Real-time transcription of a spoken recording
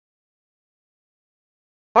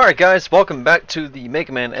Alright guys, welcome back to the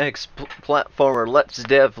Megaman-X platformer Let's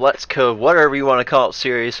Dev, Let's Code, whatever you want to call it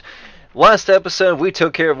series. Last episode we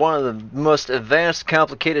took care of one of the most advanced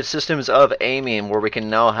complicated systems of aiming, where we can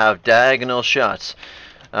now have diagonal shots.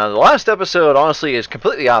 The last episode honestly is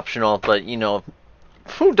completely optional, but you know,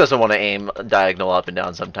 who doesn't want to aim diagonal up and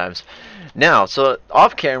down sometimes? Now, so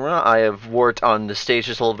off camera, I have worked on the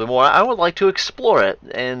stages a little bit more. I would like to explore it,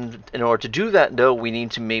 and in order to do that, though, we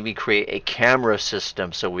need to maybe create a camera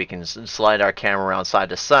system so we can slide our camera around side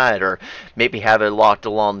to side, or maybe have it locked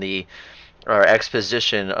along the X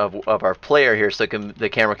position of our player here, so the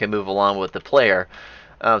camera can move along with the player.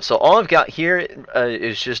 So all I've got here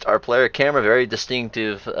is just our player camera, very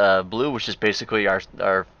distinctive blue, which is basically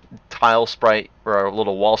our tile sprite, or our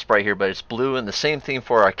little wall sprite here, but it's blue, and the same thing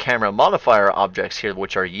for our camera modifier objects here,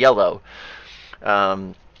 which are yellow.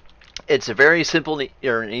 It's a very simple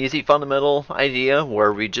or an easy fundamental idea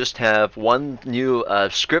where we just have one new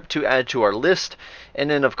script to add to our list, and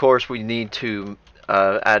then of course we need to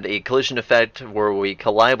add a collision effect where we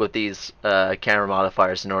collide with these camera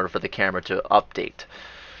modifiers in order for the camera to update.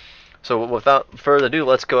 So without further ado,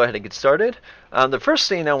 let's go ahead and get started. The first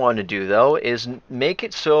thing I want to do, though, is make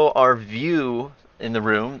it so our view in the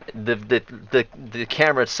room, the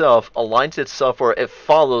camera itself, aligns itself where it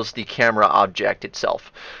follows the camera object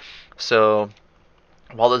itself. So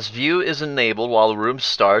while this view is enabled, while the room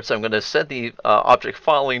starts, I'm going to set the object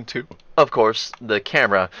following to, of course, the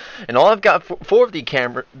camera. And all I've got for the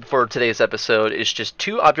camera for today's episode is just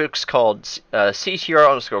two objects called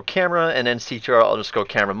CTR_camera and then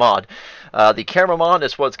CTR_camera mod. The camera mod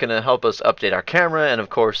is what's going to help us update our camera, and of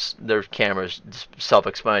course, their camera is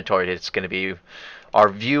self-explanatory. It's going to be our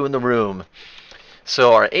view in the room.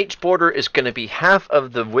 So our H border is going to be half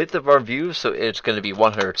of the width of our view, so it's going to be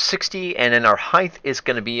 160, and then our height is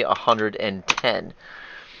going to be 110.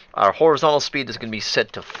 Our horizontal speed is going to be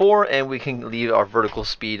set to 4, and we can leave our vertical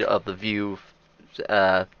speed of the view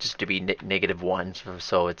just to be -1,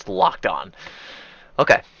 so it's locked on.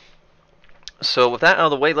 Okay. So with that out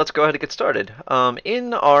of the way, let's go ahead and get started.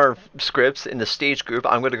 In our scripts, in the stage group,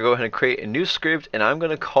 I'm going to go ahead and create a new script, and I'm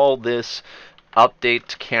going to call this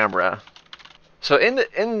update camera. So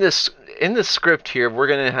in this script here, we're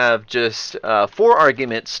going to have just 4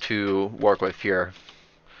 arguments to work with here,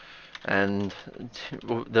 and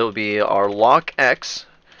there'll be our lock X,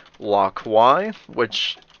 lock Y,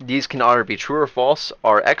 which these can either be true or false,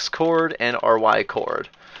 our X chord and our Y chord.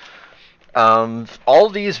 All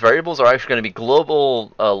of these variables are actually going to be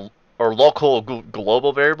global or local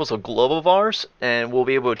global variables, or global vars, and we'll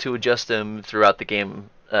be able to adjust them throughout the game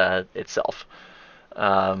itself.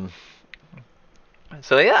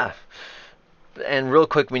 So yeah, and real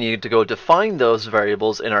quick, we need to go define those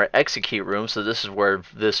variables in our execute room. So this is where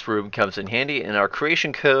this room comes in handy. In our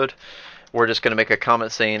creation code, we're just going to make a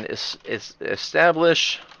comment saying it's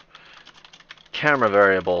establish camera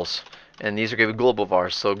variables, and these are going to be global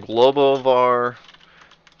vars. So global var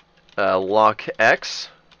lock X,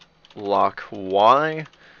 lock Y,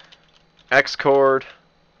 X chord,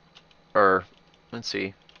 or let's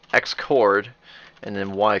see, X chord, and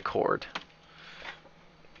then Y chord.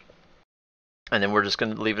 And then we're just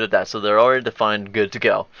going to leave it at that. So they're already defined, good to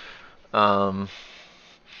go. So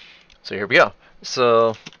here we go.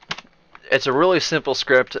 So it's a really simple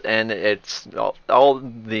script, and it's all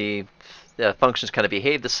the functions kind of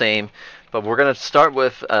behave the same. But we're going to start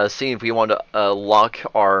with seeing if we want to lock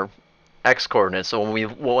our X coordinate. So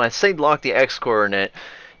when I say lock the X coordinate,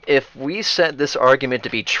 if we set this argument to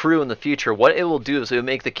be true in the future, what it will do is it will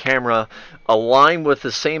make the camera align with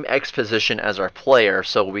the same X position as our player,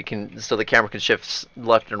 so the camera can shift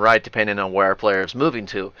left and right depending on where our player is moving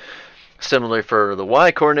to. Similarly for the Y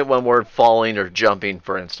coordinate when we're falling or jumping,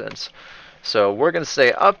 for instance. So we're going to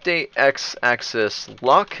say update X axis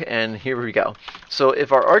lock, and here we go. So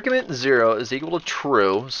if our argument 0 is equal to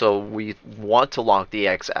true, so we want to lock the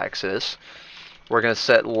X axis, we're going to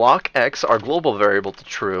set lock X, our global variable, to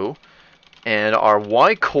true, and our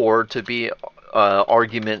Y chord to be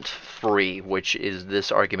argument free, which is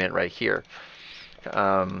this argument right here.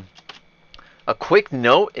 A quick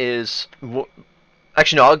note is,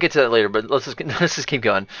 actually no, I'll get to that later, but let's just keep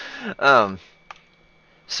going.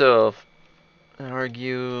 So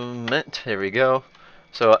argument, here we go.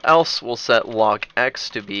 So else we'll set lock X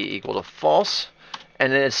to be equal to false.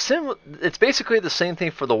 And then it's basically the same thing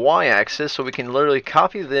for the Y-axis, so we can literally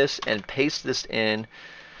copy this and paste this in,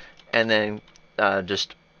 and then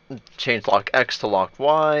just change lock X to lock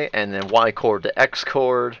Y, and then Y chord to X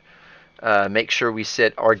chord. Make sure we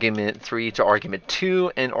set argument 3 to argument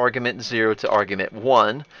 2, and argument 0 to argument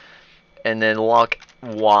 1, and then lock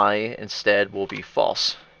Y instead will be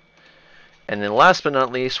false. And then last but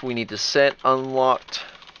not least, we need to set unlocked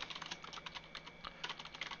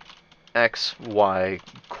x, y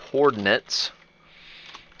coordinates.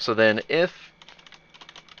 So then if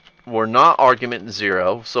we're not argument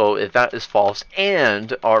 0, so if that is false,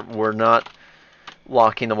 and we're not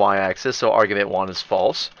locking the y-axis, so argument 1 is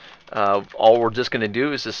false, all we're just going to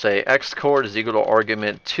do is just say x coord is equal to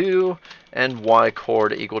argument 2 and y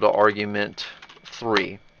coord equal to argument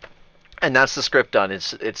 3. And that's the script done.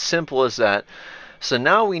 It's simple as that. So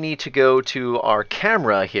now we need to go to our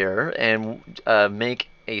camera here and make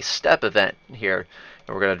a step event here.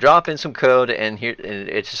 And we're going to drop in some code, and here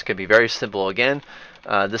it's just going to be very simple again.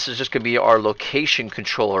 This is just going to be our location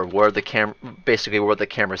controller, where the camera, basically where the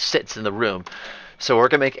camera sits in the room. So we're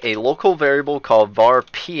going to make a local variable called var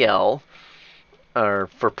pl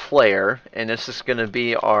for player, and this is going to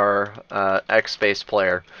be our x space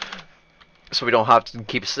player. So we don't have to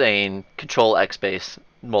keep saying control x space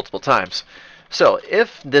multiple times. So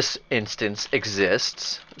if this instance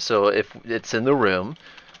exists, so if it's in the room,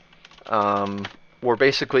 we're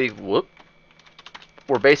basically going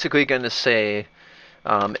to say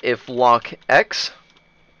if lock x.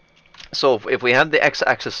 So if we have the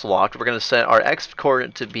x-axis locked, we're going to set our x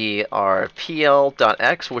coordinate to be our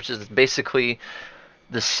pl.x, which is basically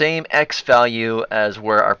the same x value as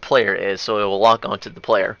where our player is, so it will lock onto the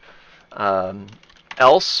player.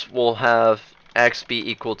 Else we'll have x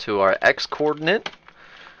be equal to our x coordinate,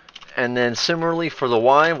 and then similarly for the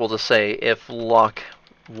y, we'll just say if lock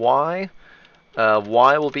y,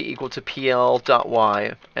 y will be equal to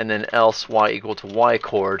pl.y, and then else y equal to y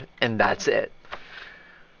coord, and that's it.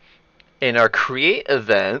 In our create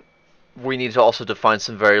event, we need to also define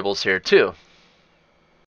some variables here too.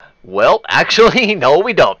 Well, actually, no,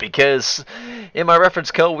 we don't, because in my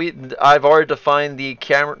reference code, I've already defined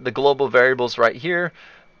the global variables right here.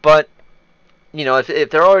 But you know, if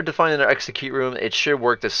they're already defined in our execute room, it should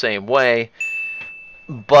work the same way.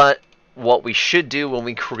 But what we should do when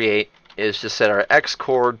we create is just set our x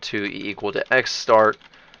coord to equal to x start,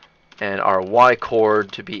 and our y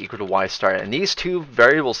coord to be equal to y start. And these two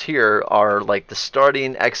variables here are like the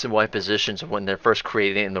starting x and y positions when they're first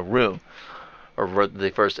created in the room, or when they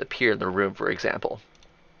first appear in the room, for example.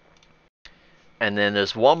 And then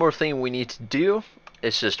there's one more thing we need to do.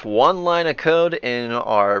 It's just one line of code in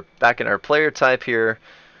back in our player type here,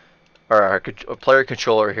 or our player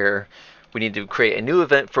controller here. We need to create a new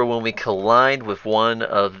event for when we collide with one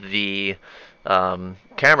of the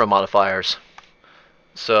camera modifiers.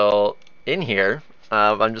 So in here,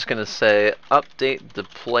 I'm just going to say update the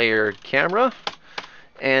player camera,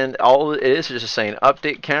 and all it is just saying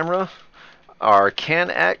update camera, our can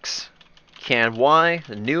x, can y,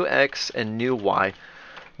 new x, and new y.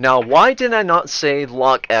 Now, why did I not say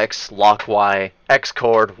lock x, lock y, x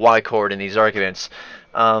coord, y coord in these arguments?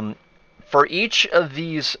 For each of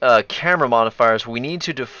these camera modifiers, we need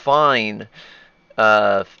to define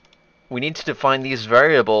these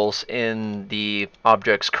variables in the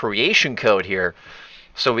object's creation code here,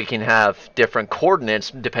 so we can have different coordinates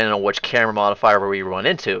depending on which camera modifier we run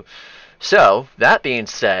into. So that being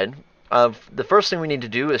said, the first thing we need to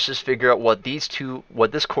do is just figure out what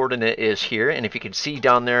this coordinate is here. And if you can see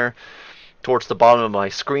down there towards the bottom of my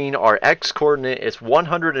screen, our x coordinate is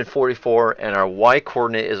 144 and our y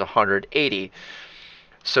coordinate is 180.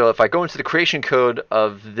 So if I go into the creation code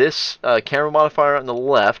of this camera modifier on the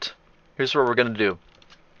left, here's what we're going to do.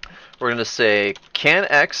 We're going to say can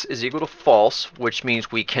x is equal to false, which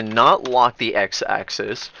means we cannot lock the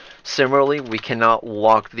x-axis. Similarly, we cannot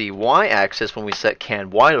lock the y-axis when we set can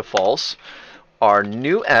y to false. Our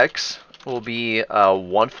new x will be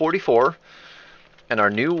 144, and our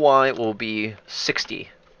new y will be 60,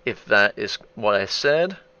 if that is what I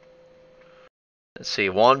said. Let's see,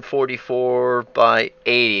 144 by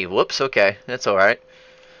 80. Whoops, okay, that's alright.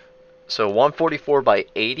 So 144 by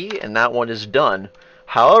 80, and that one is done.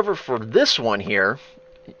 However, for this one here,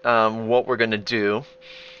 what we're going to do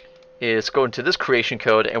is go into this creation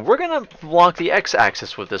code, and we're going to lock the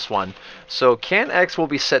x-axis with this one. So can x will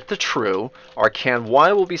be set to true, our can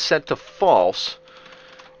y will be set to false,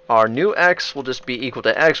 our new x will just be equal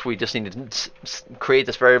to x. We just need to create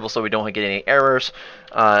this variable so we don't get any errors,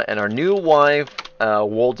 and our new y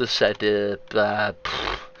we'll just set to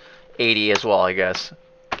 80 as well, I guess.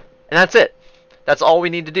 And that's it. That's all we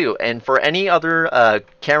need to do. And for any other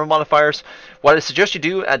camera modifiers, what I suggest you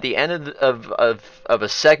do at the end of a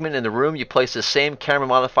segment in the room, you place the same camera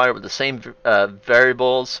modifier with the same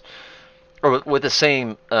variables, or with the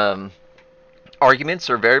same arguments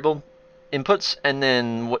or variable inputs, and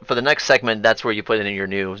then for the next segment, that's where you put in your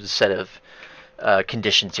new set of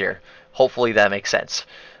conditions here. Hopefully that makes sense.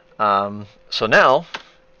 So now,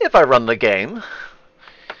 if I run the game,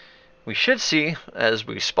 we should see as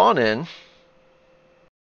we spawn in,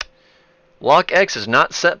 lock X is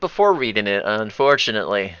not set before reading it,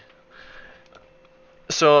 unfortunately.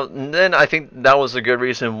 So then I think that was a good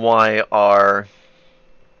reason why our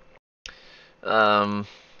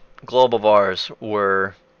global bars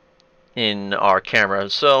were in our camera.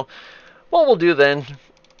 So what we'll do then,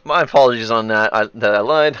 my apologies on that, that I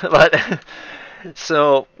lied, but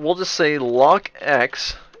so we'll just say lock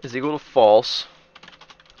X is equal to false,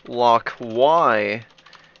 lock Y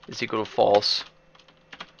is equal to false,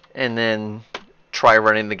 and then try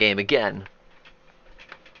running the game again.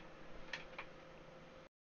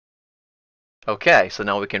 Okay, so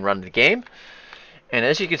now we can run the game, and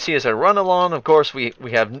as you can see as I run along, of course we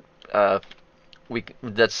have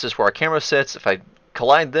that's just where our camera sits. If I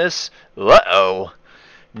collide this, uh-oh,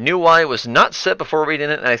 new Y was not set before reading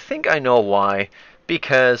it, and I think I know why,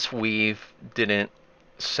 because we didn't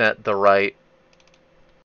set the right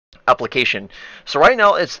application. So right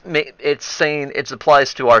now it's saying it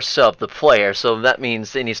applies to our sub, the player, so that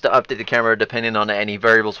means it needs to update the camera depending on any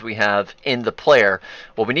variables we have in the player.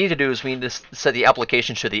 What we need to do is we need to set the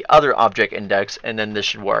application to the other object index, and then this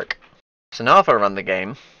should work. So now if I run the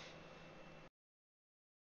game,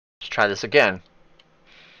 let's try this again.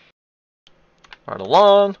 Run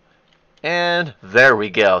along, and there we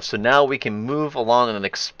go. So now we can move along and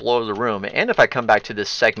explore the room, and if I come back to this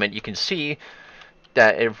segment, you can see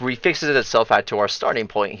that it refixes itself back to our starting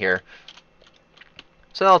point here.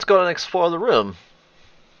 So now let's go and explore the room.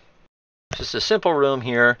 Just a simple room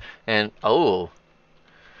here, and oh,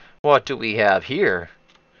 what do we have here?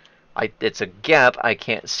 It's a gap I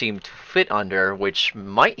can't seem to fit under, which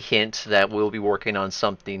might hint that we'll be working on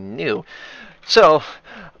something new. So,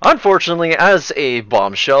 unfortunately, as a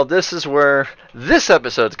bombshell, this is where this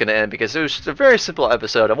episode's going to end, because it was just a very simple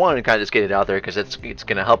episode. I wanted to kind of just get it out there because it's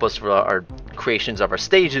going to help us for our creations of our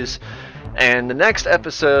stages. And the next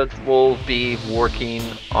episode, we'll be working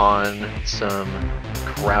on some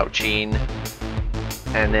crouching,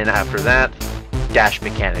 and then after that, dash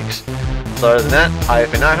mechanics. So other than that, I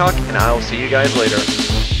have been Nighthawk, and I will see you guys later.